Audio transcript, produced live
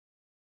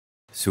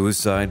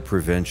Suicide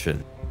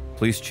prevention.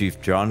 Police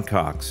Chief John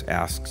Cox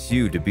asks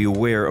you to be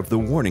aware of the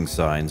warning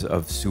signs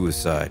of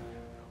suicide.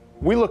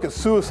 We look at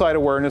suicide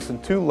awareness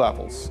in two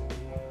levels.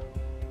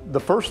 The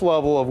first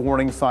level of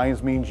warning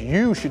signs means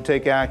you should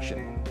take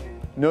action,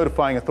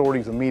 notifying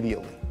authorities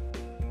immediately.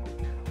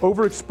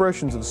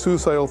 Overexpressions of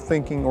suicidal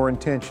thinking or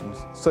intentions,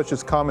 such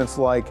as comments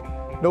like,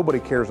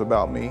 "Nobody cares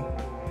about me,"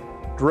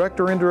 direct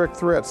or indirect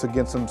threats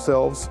against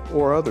themselves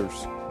or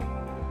others,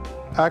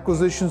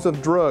 acquisitions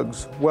of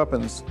drugs,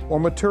 weapons, or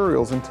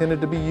materials intended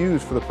to be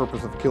used for the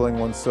purpose of killing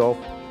oneself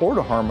or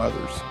to harm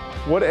others.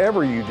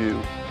 Whatever you do,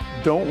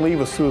 don't leave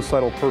a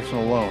suicidal person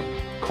alone.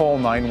 Call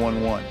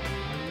 911.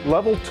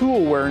 Level 2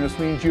 awareness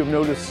means you have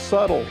noticed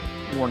subtle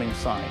warning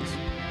signs,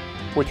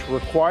 which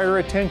require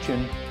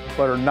attention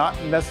but are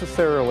not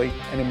necessarily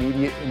an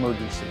immediate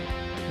emergency.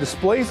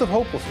 Displays of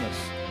hopelessness,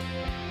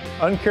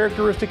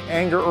 uncharacteristic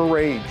anger or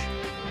rage,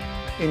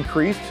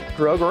 increased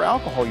drug or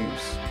alcohol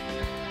use,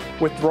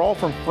 withdrawal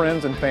from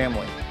friends and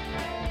family,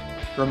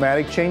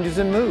 dramatic changes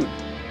in mood,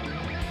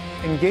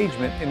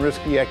 engagement in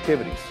risky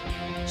activities.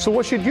 So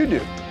what should you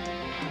do?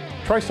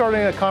 Try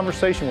starting a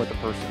conversation with the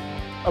person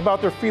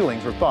about their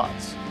feelings or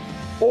thoughts,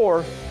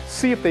 or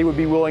see if they would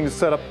be willing to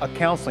set up a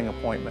counseling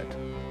appointment.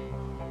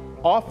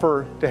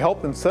 Offer to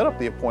help them set up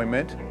the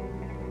appointment,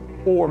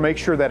 or make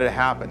sure that it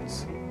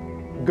happens.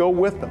 Go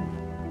with them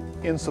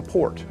in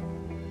support.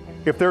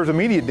 If there's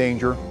immediate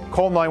danger,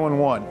 call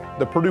 911.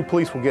 The Purdue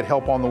Police will get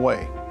help on the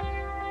way.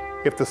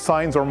 If the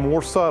signs are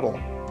more subtle,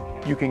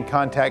 you can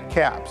contact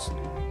CAPS,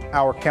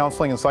 our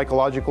counseling and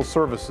psychological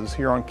services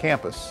here on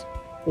campus,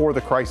 or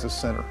the Crisis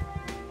Center.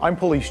 I'm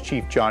Police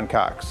Chief John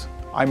Cox.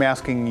 I'm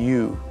asking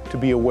you to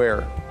be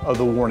aware of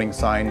the warning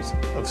signs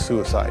of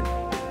suicide.